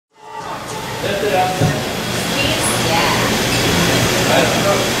Lift it up. Yeah.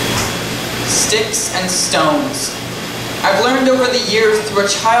 Sticks and stones. I've learned over the years through a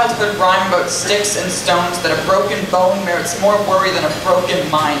childhood rhyme about sticks and stones that a broken bone merits more worry than a broken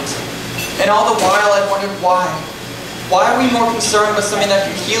mind. And all the while I've wondered why. Why are we more concerned with something that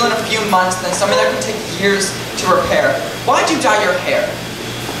can heal in a few months than something that can take years to repair? Why'd you dye your hair?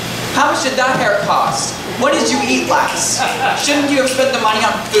 How much did that hair cost? What did you eat last? Shouldn't you have spent the money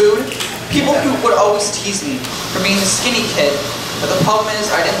on food? People who would always tease me for being the skinny kid, but the problem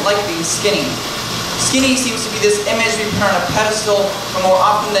is I didn't like being skinny. Skinny seems to be this image we put on a pedestal, but more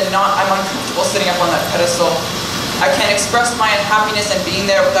often than not, I'm uncomfortable sitting up on that pedestal. I can't express my unhappiness in being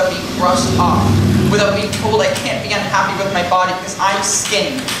there without being brushed off, without being told I can't be unhappy with my body because I'm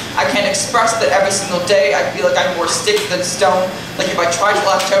skinny. I can't express that every single day I feel like I'm more stick than stone, like if I tried to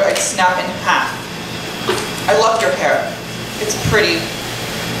lash out, I'd snap in half. I love your hair. It's pretty.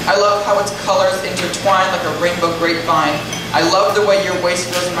 I love how its colors intertwine like a rainbow grapevine. I love the way your waist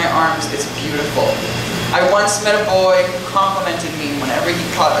feels in my arms. It's beautiful. I once met a boy who complimented me whenever he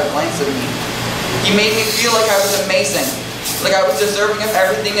caught a glance of me. He made me feel like I was amazing, like I was deserving of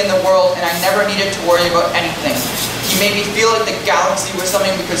everything in the world and I never needed to worry about anything. He made me feel like the galaxy was something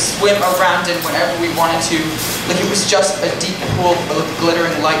we could swim around in whenever we wanted to, like it was just a deep pool full of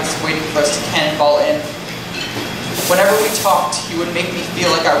glittering lights waiting for us to cannonball in. Whenever we talked, he would make me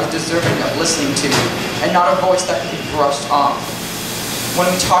feel like I was deserving of listening to, and not a voice that could be brushed off. When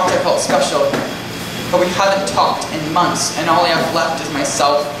we talked, I felt special, but we haven't talked in months, and all I have left is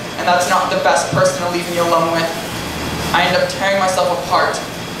myself, and that's not the best person to leave me alone with. I end up tearing myself apart,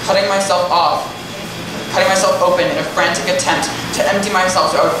 cutting myself off, cutting myself open in a frantic attempt to empty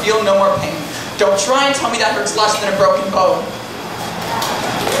myself so I would feel no more pain. Don't try and tell me that hurts less than a broken bone.